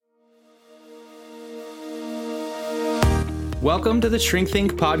Welcome to the Shrink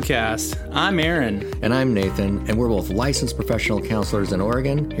Think podcast. I'm Aaron. And I'm Nathan, and we're both licensed professional counselors in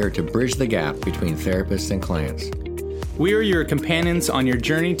Oregon, here to bridge the gap between therapists and clients. We are your companions on your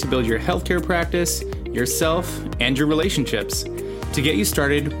journey to build your healthcare practice, yourself, and your relationships. To get you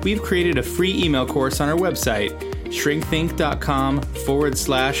started, we've created a free email course on our website,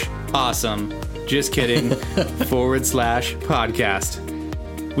 shrinkthink.com/awesome. Just kidding,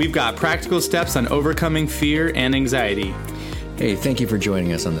 /podcast. We've got practical steps on overcoming fear and anxiety. Hey, thank you for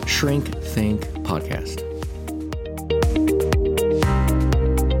joining us on the Shrink Think podcast.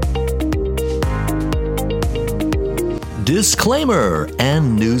 Disclaimer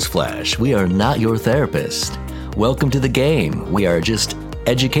and newsflash, we are not your therapist. Welcome to the game. We are just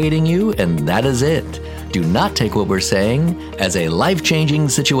educating you, and that is it. Do not take what we're saying as a life-changing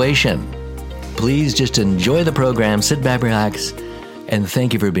situation. Please just enjoy the program, sit back, relax, and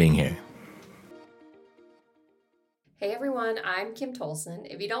thank you for being here. Hey everyone, I'm Kim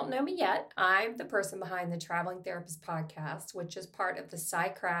Tolson. If you don't know me yet, I'm the person behind the Traveling Therapist Podcast, which is part of the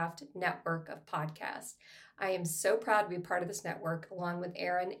PsyCraft network of podcasts. I am so proud to be part of this network, along with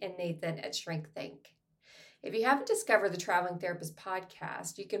Aaron and Nathan at Shrink Think. If you haven't discovered the Traveling Therapist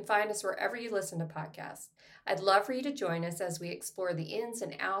Podcast, you can find us wherever you listen to podcasts. I'd love for you to join us as we explore the ins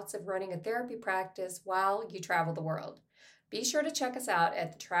and outs of running a therapy practice while you travel the world. Be sure to check us out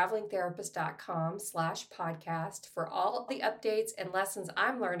at thetravelingtherapist.com/podcast for all the updates and lessons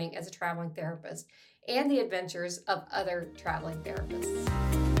I'm learning as a traveling therapist and the adventures of other traveling therapists.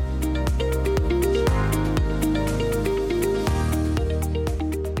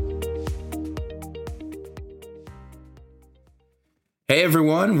 Hey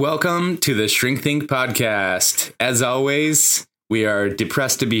everyone, welcome to the Shrink Think podcast. As always, we are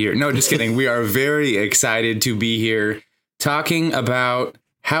depressed to be here. No, just kidding. We are very excited to be here talking about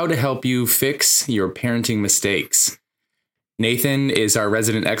how to help you fix your parenting mistakes. Nathan is our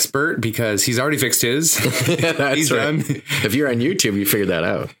resident expert because he's already fixed his. That's he's right. done. If you're on YouTube, you figured that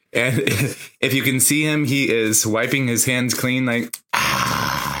out. And if you can see him, he is wiping his hands clean like,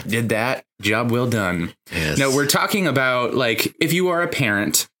 did that. Job well done. Yes. No, we're talking about, like, if you are a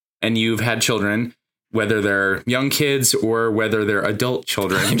parent and you've had children, whether they're young kids or whether they're adult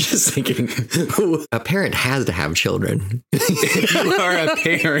children. I'm just thinking, a parent has to have children. If you are a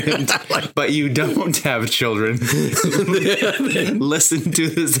parent, but you don't have children, listen to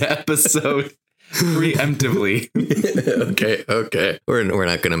this episode preemptively. Okay. We're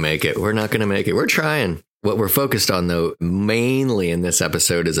not going to make it. We're trying. What we're focused on, though, mainly in this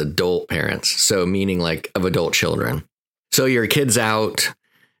episode is adult parents. So meaning like of adult children. So your kid's out.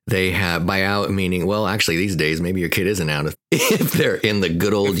 They have, by out meaning, well, actually these days, maybe your kid isn't out if they're in the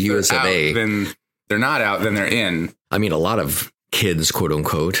good old US of A. Then they're not out, then they're in. I mean, a lot of kids, quote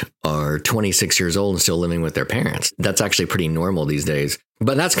unquote, are 26 years old and still living with their parents. That's actually pretty normal these days.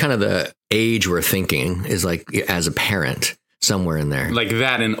 But that's kind of the age we're thinking is like as a parent. Somewhere in there. Like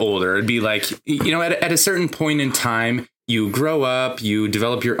that and older. It'd be like, you know, at a certain point in time, you grow up, you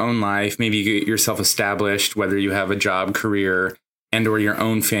develop your own life, maybe you get yourself established, whether you have a job, career, and or your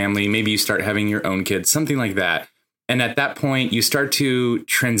own family. Maybe you start having your own kids, something like that. And at that point, you start to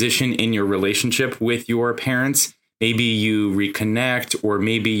transition in your relationship with your parents. Maybe you reconnect, or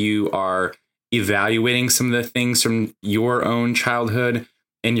maybe you are evaluating some of the things from your own childhood.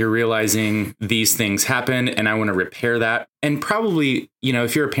 And you're realizing these things happen and I want to repair that. And probably, you know,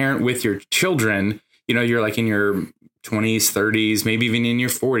 if you're a parent with your children, you know, you're like in your 20s, 30s, maybe even in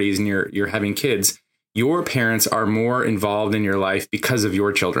your 40s and you're having kids. Your parents are more involved in your life because of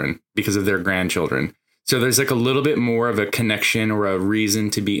your children, because of their grandchildren. So there's like a little bit more of a connection or a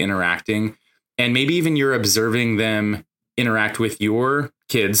reason to be interacting. And maybe even you're observing them interact with your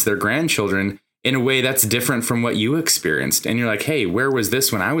kids, their grandchildren, in a way that's different from what you experienced. And you're like, hey, where was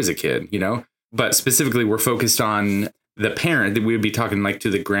this when I was a kid? You know, but specifically, we're focused on the parent that we would be talking like to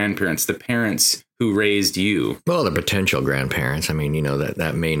the grandparents, the parents who raised you. Well, the potential grandparents. I mean, you know,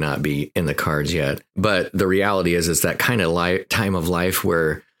 that may not be in the cards yet. But the reality is that kind of time of life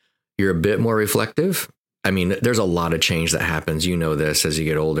where you're a bit more reflective. I mean, there's a lot of change that happens. You know this as you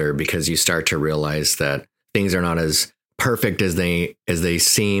get older, because you start to realize that things are not as perfect as they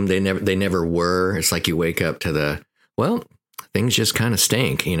seem. They never were. It's like you wake up to things just kind of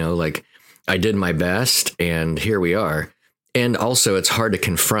stink, you know, like I did my best and here we are. And also it's hard to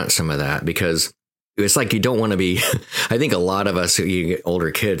confront some of that because it's like you don't want to be, I think a lot of us, you get older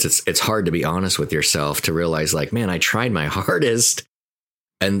kids, it's hard to be honest with yourself to realize like, man, I tried my hardest.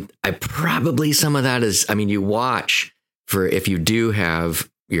 And I probably some of that is, I mean, you watch for if you do have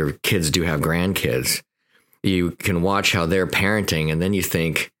your kids do have grandkids, you can watch how they're parenting and then you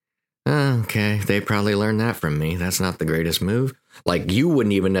think, okay, they probably learned that from me. That's not the greatest move. Like, you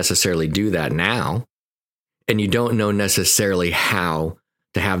wouldn't even necessarily do that now. And you don't know necessarily how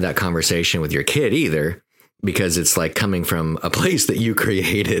to have that conversation with your kid either, because it's like coming from a place that you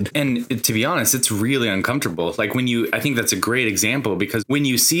created. And to be honest, it's really uncomfortable. Like I think that's a great example, because when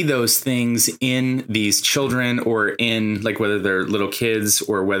you see those things in these children, or in, like, whether they're little kids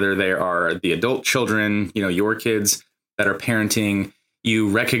or whether they are the adult children, your kids that are parenting, you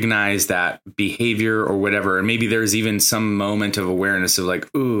recognize that behavior or whatever. And maybe there's even some moment of awareness of like,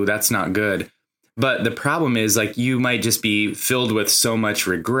 ooh, that's not good. But the problem is, like, you might just be filled with so much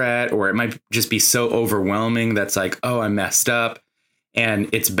regret, or it might just be so overwhelming that's like, oh, I messed up and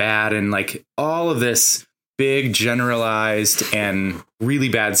it's bad. And like all of this big generalized and really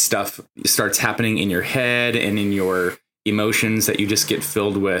bad stuff starts happening in your head and in your emotions, that you just get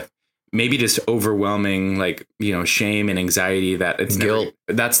filled with maybe just overwhelming, like, shame and anxiety, that it's guilt.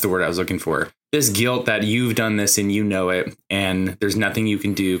 That's the word I was looking for. This guilt that you've done this and you know it, and there's nothing you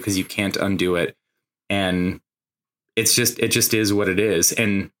can do because you can't undo it. And it just is what it is.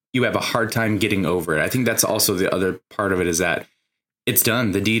 And you have a hard time getting over it. I think that's also the other part of it, is that it's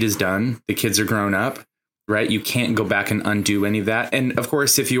done. The deed is done. The kids are grown up, right? You can't go back and undo any of that. And of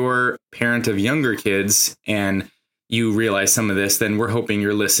course, if you're a parent of younger kids and you realize some of this, then we're hoping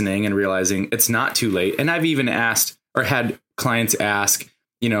you're listening and realizing it's not too late. And I've even asked, or had clients ask,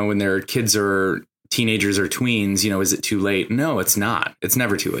 when their kids are teenagers or tweens, is it too late? No, it's not. It's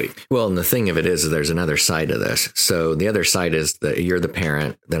never too late. Well, and the thing of it is there's another side to this. So the other side is that you're the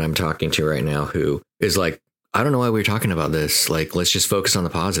parent that I'm talking to right now, who is like, I don't know why we're talking about this. Like, let's just focus on the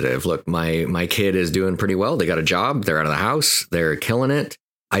positive. Look, my kid is doing pretty well. They got a job. They're out of the house. They're killing it.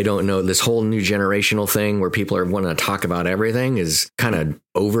 I don't know. This whole new generational thing where people are wanting to talk about everything is kind of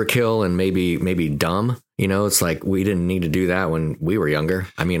overkill and maybe dumb. It's like, we didn't need to do that when we were younger.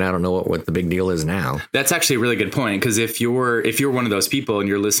 I mean, I don't know what the big deal is now. That's actually a really good point, because if you're one of those people and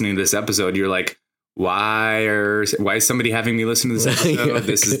you're listening to this episode, you're like, why is somebody having me listen to this episode? Yeah,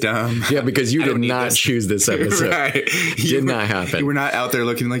 this is dumb. Yeah, because you did not choose this episode. Right. Did not happen. You were not out there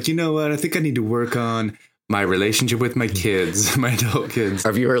looking like, what? I think I need to work on my relationship with my kids, my adult kids.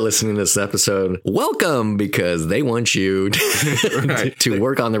 If you are listening to this episode, welcome, because they want you to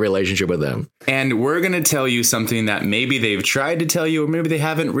work on the relationship with them. And we're going to tell you something that maybe they've tried to tell you, or maybe they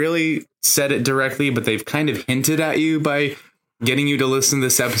haven't really said it directly, but they've kind of hinted at you by getting you to listen to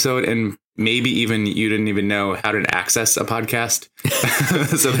this episode, and maybe even you didn't even know how to access a podcast.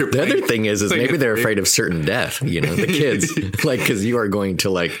 So the other thing is maybe they're afraid of certain death, the kids, like, because you are going to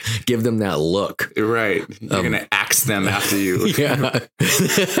like give them that look. Right. You're going to axe them after you. Yeah.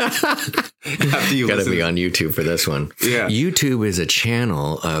 After you got to be on YouTube for this one. Yeah. YouTube is a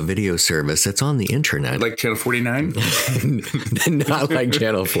channel, a video service that's on the internet. Like Channel 49? Not like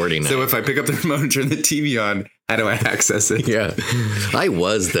Channel 49. So if I pick up the remote and turn the TV on, how do I access it? Yeah. I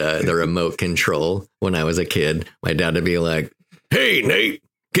was the remote control when I was a kid. My dad would be like, hey, Nate,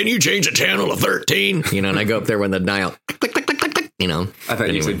 can you change the channel to 13? And I go up there when the dial, click, click, click, click, click, I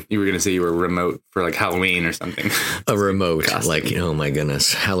thought you were going to say you were remote for like Halloween or something. A remote. Like, oh my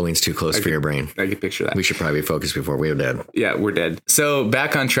goodness. Halloween's too close for your brain. I can picture that. We should probably focus before we're dead. Yeah, we're dead. So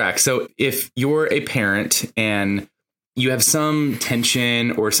back on track. So if you're a parent and you have some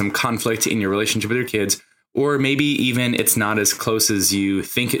tension or some conflict in your relationship with your kids, or maybe even it's not as close as you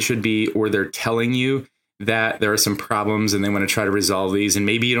think it should be, or they're telling you that there are some problems and they want to try to resolve these, and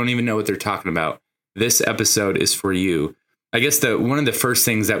maybe you don't even know what they're talking about, this episode is for you. I guess one of the first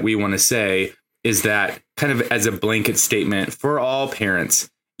things that we want to say is that, kind of as a blanket statement for all parents,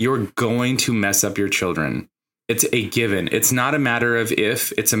 you're going to mess up your children. It's a given. It's not a matter of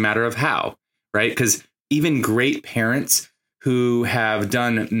if, it's a matter of how, right? Because even great parents who have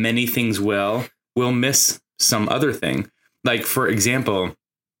done many things well will miss some other thing. Like, for example,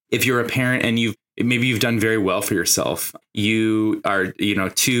 if you're a parent and maybe you've done very well for yourself, you are,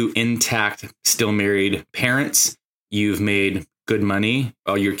 two intact, still married parents, you've made good money,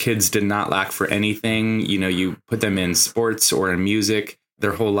 your kids did not lack for anything, you put them in sports or in music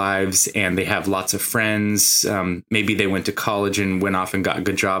their whole lives, and they have lots of friends, maybe they went to college and went off and got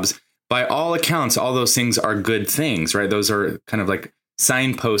good jobs. By all accounts, all those things are good things, right? Those are kind of like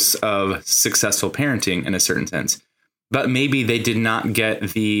signposts of successful parenting in a certain sense. But maybe they did not get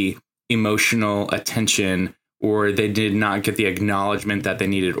the emotional attention, or they did not get the acknowledgement that they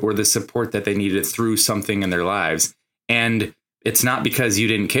needed, or the support that they needed through something in their lives. And it's not because you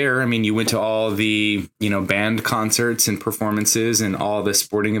didn't care. I mean, you went to all the, band concerts and performances and all the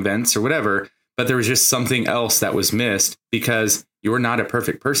sporting events or whatever, but there was just something else that was missed because you're not a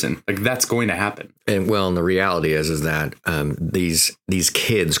perfect person. Like that's going to happen. And the reality is that these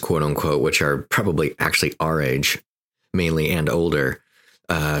kids, quote unquote, which are probably actually our age, mainly and older,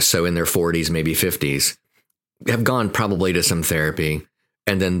 so in their 40s, maybe 50s, have gone probably to some therapy.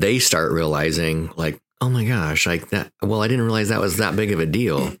 And then they start realizing like, oh my gosh, like that. Well, I didn't realize that was that big of a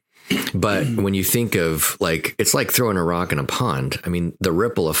deal. But when you think of like, it's like throwing a rock in a pond. I mean, the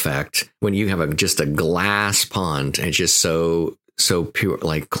ripple effect, when you have just a glass pond, it's just so pure,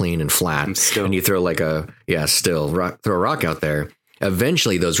 like clean and flat. And you throw throw a rock out there.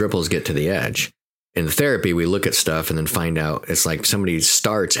 Eventually those ripples get to the edge. In therapy, we look at stuff and then find out it's like somebody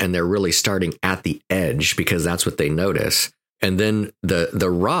starts and they're really starting at the edge because that's what they notice. And then the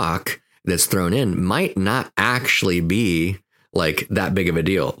rock that's thrown in might not actually be like that big of a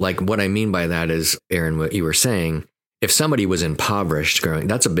deal. Like what I mean by that is, Aaron, what you were saying, if somebody was impoverished growing,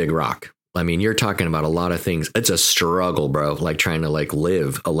 that's a big rock. I mean, you're talking about a lot of things. It's a struggle, bro, like trying to like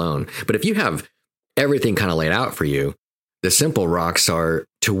live alone. But if you have everything kind of laid out for you, the simple rocks are,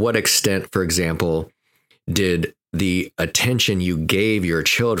 to what extent, for example, did the attention you gave your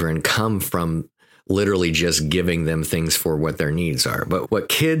children come from literally just giving them things for what their needs are? But what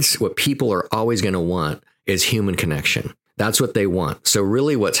people are always going to want is human connection. That's what they want. So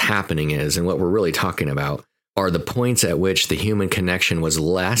really what's happening is, and what we're really talking about, are the points at which the human connection was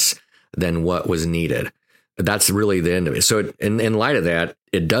less than what was needed. That's really the end of it. So in light of that,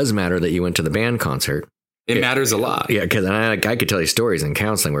 it does matter that you went to the band concert. It matters a lot. Yeah, because I could tell you stories in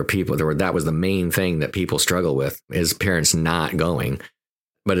counseling where that was the main thing that people struggle with, is parents not going.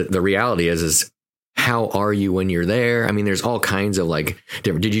 But the reality is how are you when you're there? I mean, there's all kinds of like,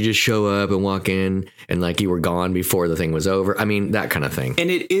 did you just show up and walk in and like you were gone before the thing was over? I mean, that kind of thing. And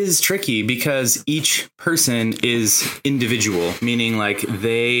it is tricky because each person is individual, meaning like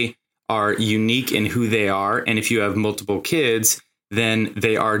they are unique in who they are. And if you have multiple kids, then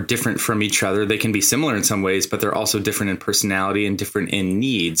they are different from each other. They can be similar in some ways, but they're also different in personality and different in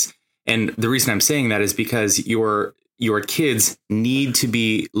needs. And the reason I'm saying that is because your kids need to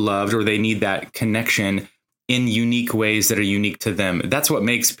be loved, or they need that connection in unique ways that are unique to them. That's what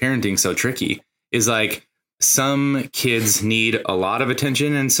makes parenting so tricky, is like some kids need a lot of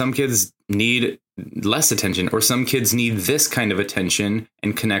attention and some kids need less attention, or some kids need this kind of attention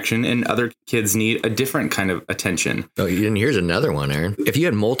and connection and other kids need a different kind of attention. Oh, and here's another one, Aaron. If you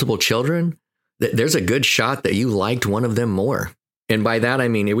had multiple children, there's a good shot that you liked one of them more. And by that, I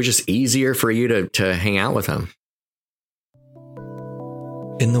mean, it was just easier for you to hang out with them.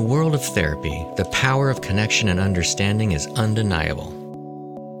 In the world of therapy, the power of connection and understanding is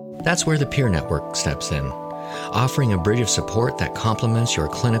undeniable. That's where the Peer Network steps in, offering a bridge of support that complements your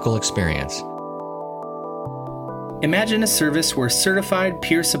clinical experience. Imagine a service where certified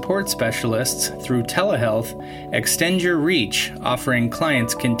peer support specialists through telehealth extend your reach, offering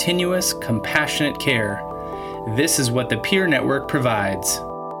clients continuous, compassionate care. This is what the Peer Network provides.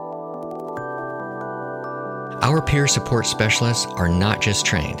 Our peer support specialists are not just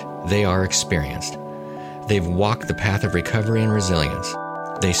trained, they are experienced. They've walked the path of recovery and resilience.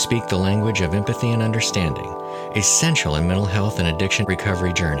 They speak the language of empathy and understanding, essential in mental health and addiction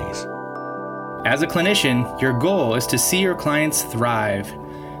recovery journeys. As a clinician, your goal is to see your clients thrive.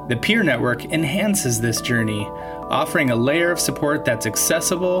 The Peer Network enhances this journey, offering a layer of support that's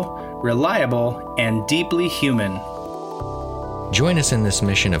accessible, reliable, and deeply human. Join us in this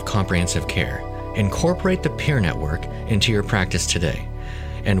mission of comprehensive care. Incorporate the Peer Network into your practice today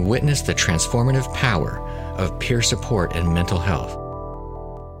and witness the transformative power of peer support in mental health.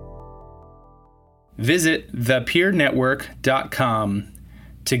 Visit thepeernetwork.com.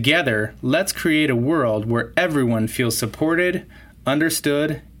 Together, let's create a world where everyone feels supported,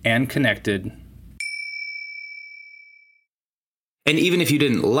 understood, and connected. And even if you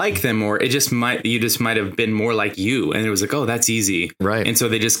didn't like them more, you just might have been more like you. And it was like, oh, that's easy. Right. And so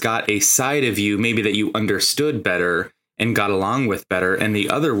they just got a side of you, maybe that you understood better and got along with better. And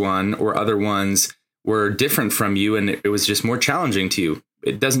the other one or other ones were different from you. And it was just more challenging to you.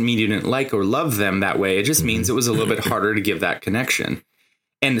 It doesn't mean you didn't like or love them that way. It just means it was a little bit harder to give that connection.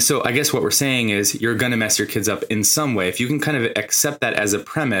 And so I guess what we're saying is you're going to mess your kids up in some way. If you can kind of accept that as a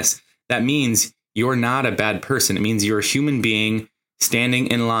premise, that means you're not a bad person. It means you're a human being standing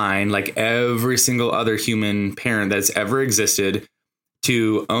in line like every single other human parent that's ever existed,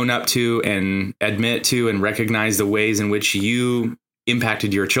 to own up to and admit to and recognize the ways in which you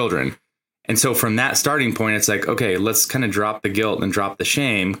impacted your children. And so from that starting point, it's like, okay, let's kind of drop the guilt and drop the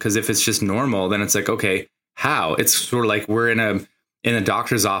shame. Because if it's just normal, then it's like, okay, how? It's sort of like we're in a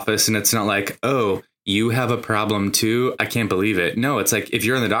doctor's office and it's not like, oh, you have a problem too. I can't believe it. No, it's like if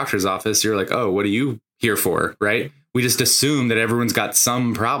you're in the doctor's office, you're like, oh, what are you here for? Right. we just assume that everyone's got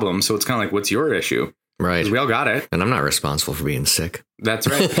some problem. So it's kind of like, what's your issue? Right. 'Cause we all got it. And I'm not responsible for being sick. That's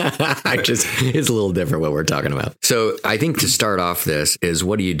right. It's a little different what we're talking about. So I think to start off this is,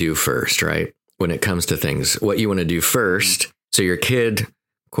 what do you do first, right? When it comes to things, what you want to do first. So your kid,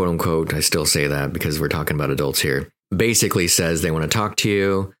 quote unquote, I still say that because we're talking about adults here, basically says they want to talk to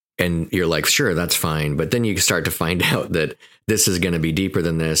you. And you're like, sure, that's fine. But then you start to find out that this is going to be deeper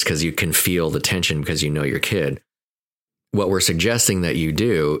than this because you can feel the tension because you know your kid. What we're suggesting that you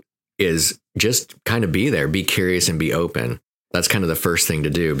do is just kind of be there, be curious and be open. That's kind of the first thing to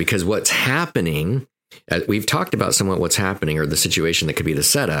do, because what's happening, we've talked about somewhat what's happening, or the situation that could be the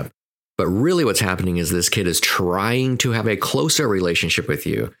setup. But really what's happening is this kid is trying to have a closer relationship with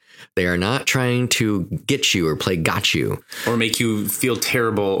you. They are not trying to get you or play got you. Or make you feel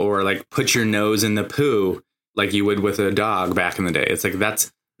terrible, or like put your nose in the poo like you would with a dog back in the day. It's like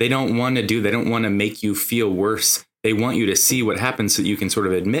they don't want to do. They don't want to make you feel worse. They want you to see what happens so that you can sort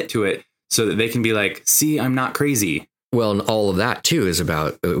of admit to it, so that they can be like, see, I'm not crazy. Well, and all of that, too, is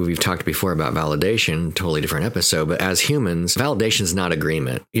about, we've talked before about validation, totally different episode. But as humans, validation is not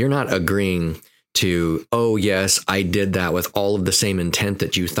agreement. You're not agreeing to, oh, yes, I did that with all of the same intent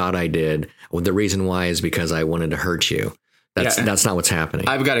that you thought I did. Well, the reason why is because I wanted to hurt you. That's not what's happening.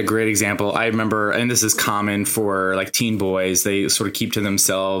 I've got a great example. I remember, and this is common for like teen boys, they sort of keep to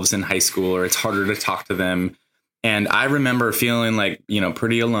themselves in high school, or it's harder to talk to them. And I remember feeling like,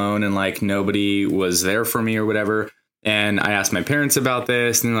 pretty alone, and like nobody was there for me or whatever. And I asked my parents about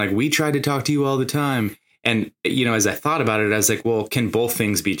this, and they're like, we tried to talk to you all the time. And, as I thought about it, I was like, well, can both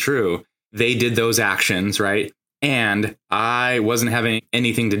things be true? They did those actions, right? And I wasn't having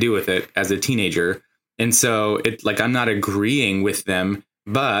anything to do with it as a teenager. And so I'm not agreeing with them,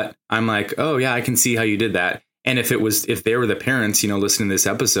 but I'm like, oh yeah, I can see how you did that. And if they were the parents, listening to this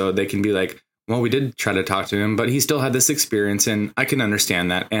episode, they can be like, well, we did try to talk to him, but he still had this experience, and I can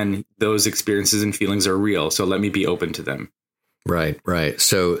understand that. And those experiences and feelings are real. So let me be open to them. Right.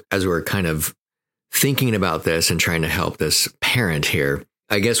 So as we're kind of thinking about this and trying to help this parent here,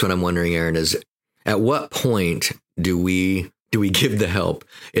 I guess what I'm wondering, Aaron, is at what point do we give the help?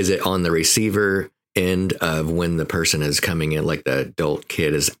 Is it on the receiver end of when the person is coming in, like the adult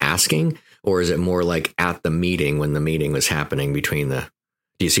kid is asking, or is it more like at the meeting when the meeting was happening between the...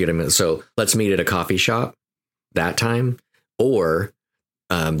 Do you see what I mean? So let's meet at a coffee shop that time, or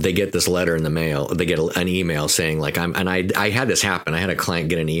they get this letter in the mail. They get an email saying like, I had this happen. I had a client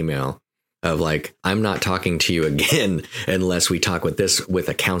get an email of like, I'm not talking to you again unless we talk with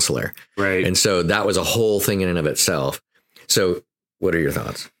a counselor. Right. And so that was a whole thing in and of itself. So what are your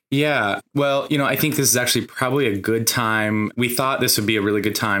thoughts? Yeah, well, I think this is actually probably a good time. We thought this would be a really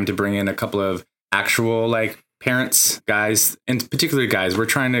good time to bring in a couple of actual like parents, guys, and particularly guys. We're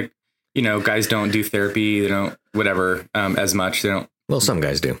trying to, guys don't do therapy. They don't, whatever, as much. They don't. Well, some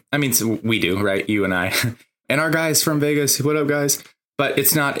guys do. I mean, so we do, right? You and I and our guys from Vegas. What up, guys? But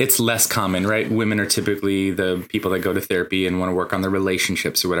it's less common, right? Women are typically the people that go to therapy and want to work on their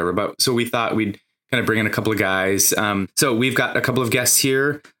relationships or whatever. But so we thought we'd kind of bring in a couple of guys. So we've got a couple of guests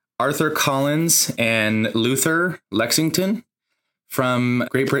here, Arthur Collins and Luther Lexington from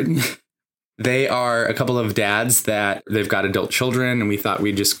Great Britain. They are a couple of dads that they've got adult children, and we thought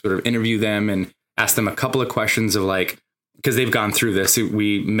we'd just sort of interview them and ask them a couple of questions of like, because they've gone through this.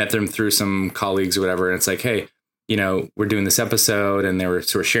 We met them through some colleagues or whatever, and it's like, hey, we're doing this episode, and they were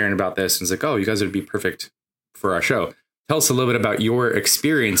sort of sharing about this, and it's like, oh, you guys would be perfect for our show. Tell us a little bit about your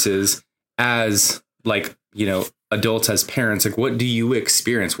experiences as like, adults, as parents. Like, what do you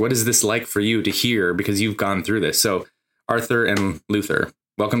experience? What is this like for you to hear, because you've gone through this? So Arthur and Luther,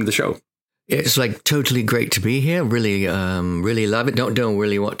 welcome to the show. It's like totally great to be here. Really, really love it. Don't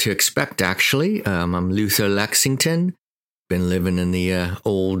really what to expect, actually. I'm Luther Lexington. Been living in the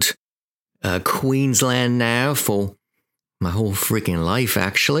old Queensland now for my whole freaking life,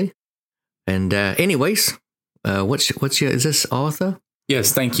 actually. And anyways, what's your, is this Arthur?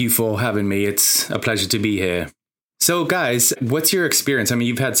 Yes, thank you for having me. It's a pleasure to be here. So guys, what's your experience? I mean,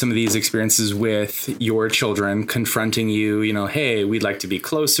 you've had some of these experiences with your children confronting you, hey, we'd like to be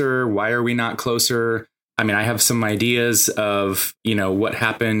closer. Why are we not closer? I mean, I have some ideas of, what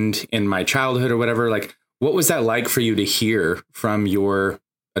happened in my childhood or whatever. Like, what was that like for you to hear from your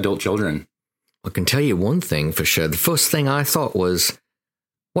adult children? I can tell you one thing for sure. The first thing I thought was,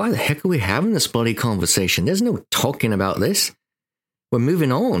 why the heck are we having this bloody conversation? There's no talking about this. We're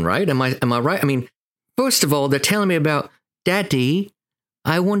moving on, right? Am I right? I mean, first of all, they're telling me about, Daddy,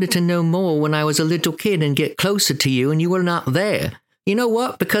 I wanted to know more when I was a little kid and get closer to you, and you were not there. You know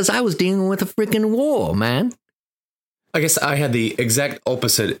what? Because I was dealing with a freaking war, man. I guess I had the exact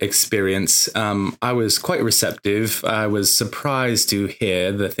opposite experience. I was quite receptive. I was surprised to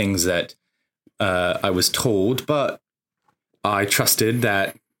hear the things that I was told, but I trusted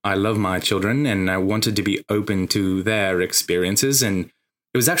that I love my children and I wanted to be open to their experiences. And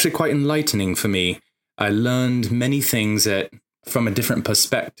it was actually quite enlightening for me. I learned many things from a different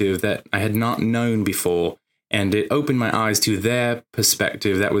perspective that I had not known before. And it opened my eyes to their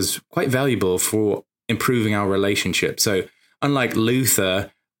perspective that was quite valuable for improving our relationship. So unlike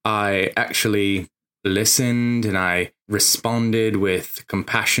Luther, I actually listened and I responded with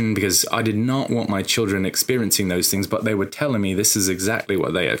compassion because I did not want my children experiencing those things, but they were telling me this is exactly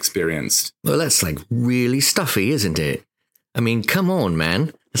what they experienced. Well, that's like really stuffy, isn't it? I mean, come on,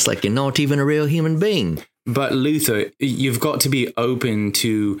 man. It's like you're not even a real human being. But Luther, you've got to be open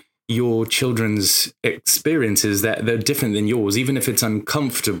to your children's experiences that they're different than yours, even if it's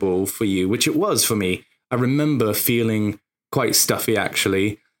uncomfortable for you, which it was for me. I remember feeling quite stuffy,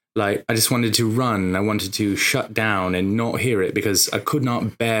 actually. Like I just wanted to run. I wanted to shut down and not hear it because I could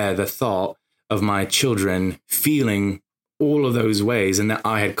not bear the thought of my children feeling all of those ways and that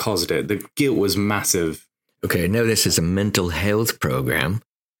I had caused it. The guilt was massive. Okay, I know this is a mental health program.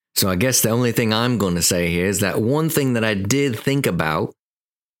 So I guess the only thing I'm going to say here is that one thing that I did think about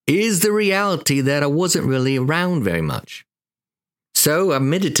is the reality that I wasn't really around very much. So I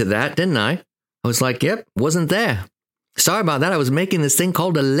admitted to that, didn't I? I was like, yep, wasn't there. Sorry about that. I was making this thing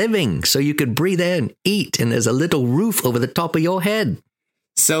called a living so you could breathe air and eat, and there's a little roof over the top of your head.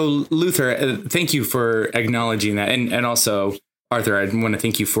 So, Luther, thank you for acknowledging that. And also, Arthur, I want to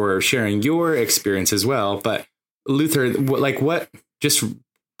thank you for sharing your experience as well. But Luther, just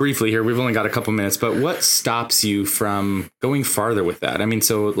briefly here, we've only got a couple minutes, but what stops you from going farther with that? I mean,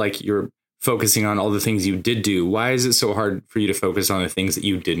 so like you're focusing on all the things you did do. Why is it so hard for you to focus on the things that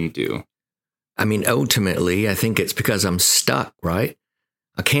you didn't do? I mean, ultimately, I think it's because I'm stuck, right?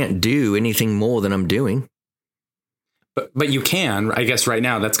 I can't do anything more than I'm doing. But you can, I guess right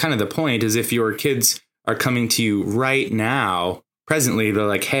now, that's kind of the point, is if your kids are coming to you right now, presently, they're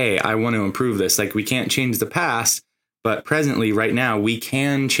like, hey, I want to improve this. Like we can't change the past, but presently, right now, we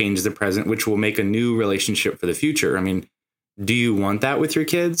can change the present, which will make a new relationship for the future. I mean, do you want that with your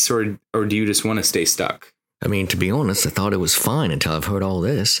kids or do you just want to stay stuck? I mean, to be honest, I thought it was fine until I've heard all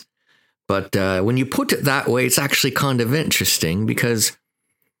this. But when you put it that way, it's actually kind of interesting because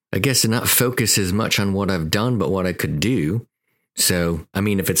I guess they're not focused as much on what I've done, but what I could do. So, I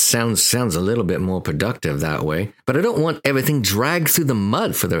mean, if it sounds a little bit more productive that way, but I don't want everything dragged through the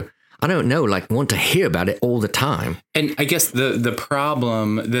mud want to hear about it all the time. And I guess the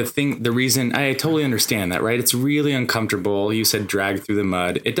problem, the reason, I totally understand that, right? It's really uncomfortable. You said drag through the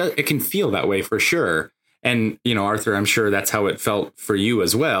mud. It can feel that way for sure. And, Arthur, I'm sure that's how it felt for you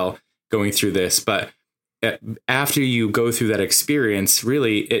as well, going through this. But after you go through that experience,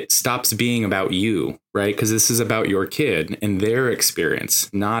 really, it stops being about you, right? Because this is about your kid and their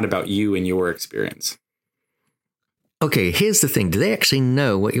experience, not about you and your experience. Okay, here's the thing. Do they actually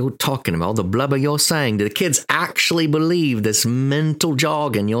know what you're talking about? The blubber you're saying? Do the kids actually believe this mental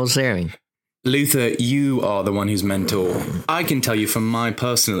jargon you're saying? Luther, you are the one who's mental. I can tell you from my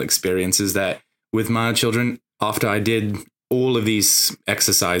personal experiences that with my children, after I did all of these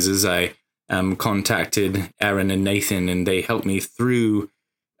exercises, I contacted Aaron and Nathan, and they helped me through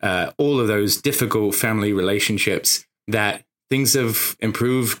all of those difficult family relationships, that things have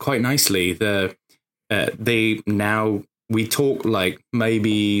improved quite nicely. We talk like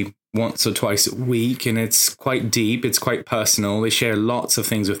maybe once or twice a week, and it's quite deep. It's quite personal. They share lots of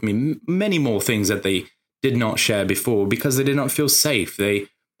things with me, many more things that they did not share before because they did not feel safe.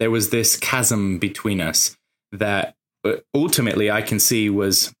 There was this chasm between us that ultimately I can see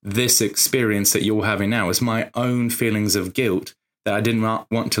was this experience that you're having now is my own feelings of guilt that I did not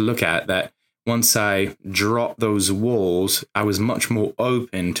want to look at, that once I dropped those walls, I was much more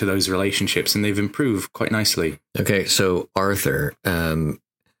open to those relationships, and they've improved quite nicely. Okay, so Arthur,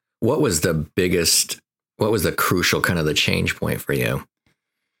 what was the crucial kind of the change point for you?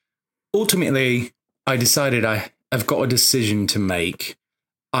 Ultimately, I decided I've got a decision to make.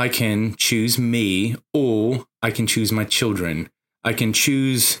 I can choose me or I can choose my children. I can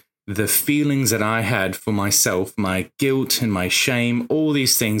choose the feelings that I had for myself, my guilt and my shame, all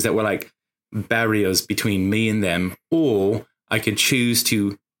these things that were like barriers between me and them, or I could choose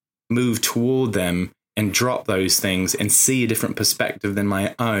to move toward them and drop those things and see a different perspective than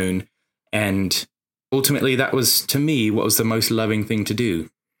my own. And ultimately, that was, to me, what was the most loving thing to do.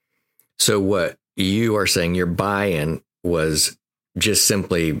 So what you are saying, your buy-in was just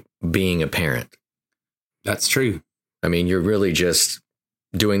simply being a parent. That's true. I mean, you're really just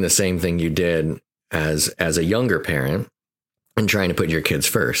doing the same thing you did as a younger parent and trying to put your kids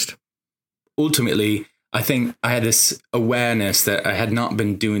first? Ultimately, I think I had this awareness that I had not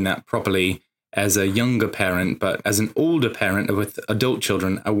been doing that properly as a younger parent, but as an older parent with adult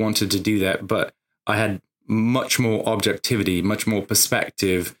children, I wanted to do that. But I had much more objectivity, much more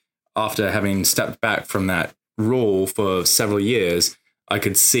perspective after having stepped back from that role for several years. I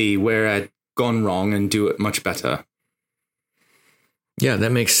could see where I'd gone wrong and do it much better. Yeah,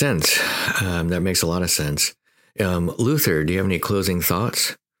 that makes sense. That makes a lot of sense. Luther, do you have any closing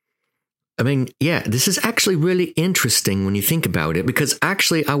thoughts? I mean, yeah, this is actually really interesting when you think about it, because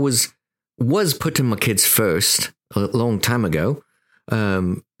actually I was putting my kids first a long time ago.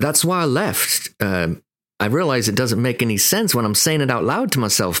 That's why I left. I realize it doesn't make any sense when I'm saying it out loud to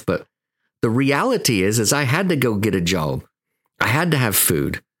myself, but the reality is I had to go get a job. I had to have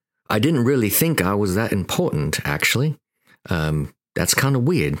food. I didn't really think I was that important, actually. That's kind of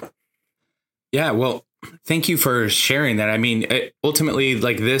weird. Yeah, well, thank you for sharing that. I mean, ultimately,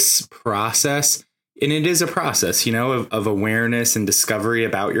 like this process, and it is a process, you know, of awareness and discovery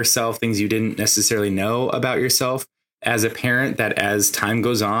about yourself, things you didn't necessarily know about yourself as a parent, that as time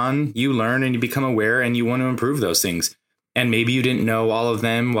goes on, you learn and you become aware and you want to improve those things. And maybe you didn't know all of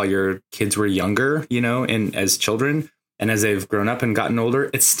them while your kids were younger, you know, and as children, and as they've grown up and gotten older,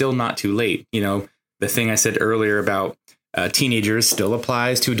 it's still not too late. You know, the thing I said earlier about teenagers still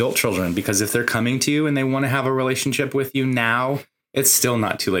applies to adult children, because if they're coming to you and they want to have a relationship with you now, it's still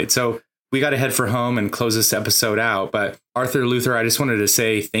not too late. So we got to head for home and close this episode out. But Arthur, Luther, I just wanted to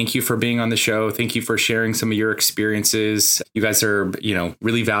say thank you for being on the show. Thank you for sharing some of your experiences. You guys are, you know,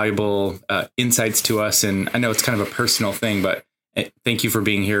 really valuable insights to us. And I know it's kind of a personal thing, but thank you for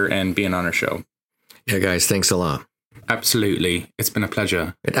being here and being on our show. Yeah, guys, thanks a lot. Absolutely. It's been a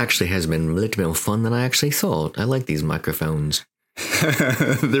pleasure. It actually has been a little more fun than I actually thought. I like these microphones.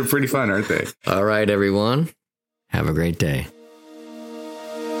 They're pretty fun, aren't they? All right, everyone. Have a great day.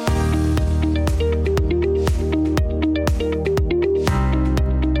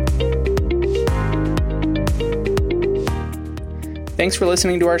 Thanks for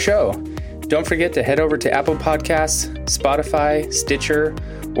listening to our show. Don't forget to head over to Apple Podcasts, Spotify, Stitcher,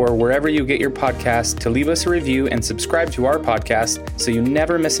 or wherever you get your podcasts to leave us a review and subscribe to our podcast so you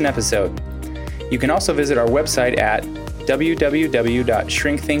never miss an episode. You can also visit our website at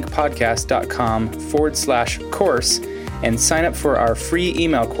www.shrinkthinkpodcast.com/course and sign up for our free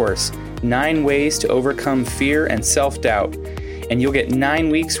email course, 9 Ways to Overcome Fear and Self-Doubt. And you'll get 9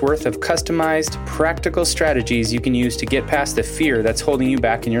 weeks worth of customized, practical strategies you can use to get past the fear that's holding you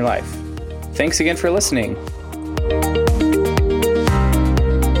back in your life. Thanks again for listening.